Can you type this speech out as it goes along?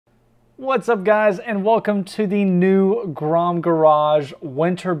What's up guys, and welcome to the new Grom Garage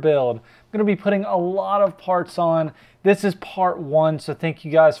winter build. I'm going to be putting a lot of parts on. This is part one, so thank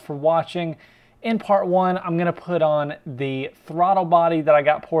you guys for watching. In part one, I'm going to put on the throttle body that I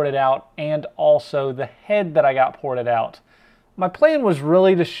got ported out and also the head that I got ported out. My plan was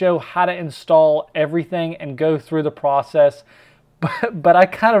really to show how to install everything and go through the process, but I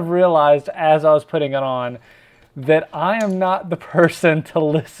kind of realized as I was putting it on that I am not the person to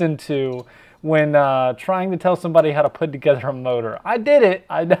listen to when trying to tell somebody how to put together a motor. I did it,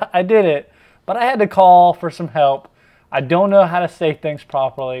 I did it, but I had to call for some help. I don't know how to say things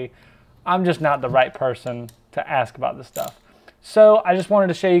properly. I'm just not the right person to ask about this stuff. So I just wanted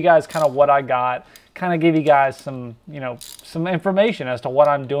to show you guys kind of what I got, kind of give you guys some, some information as to what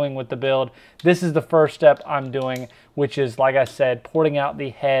I'm doing with the build. This is the first step I'm doing, which is, like I said, porting out the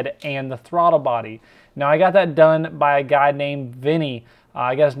head and the throttle body. Now, I got that done by a guy named Vinny.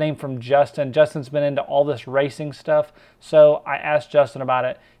 I got his name from Justin. Justin's been into all this racing stuff, so I asked Justin about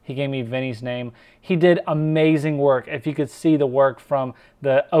it. He gave me Vinny's name. He did amazing work. If you could see the work from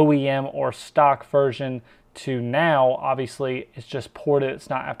the OEM or stock version to now, obviously it's just ported, it's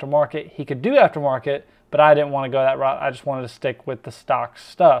not aftermarket. He could do aftermarket, but I didn't want to go that route. I just wanted to stick with the stock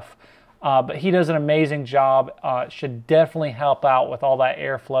stuff. But he does an amazing job. Should definitely help out with all that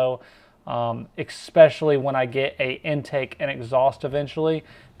airflow. Especially when I get a intake and exhaust eventually.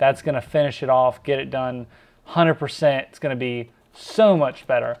 That's going to finish it off, get it done 100%. It's going to be so much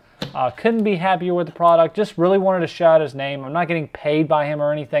better. Couldn't be happier with the product. Just really wanted to shout out his name. I'm not getting paid by him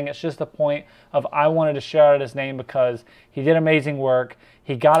or anything. It's just the point of I wanted to shout out his name because he did amazing work.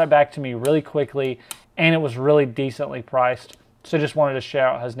 He got it back to me really quickly and it was really decently priced. So just wanted to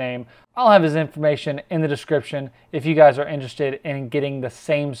shout out his name. I'll have his information in the description if you guys are interested in getting the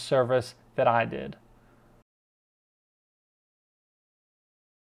same service that I did.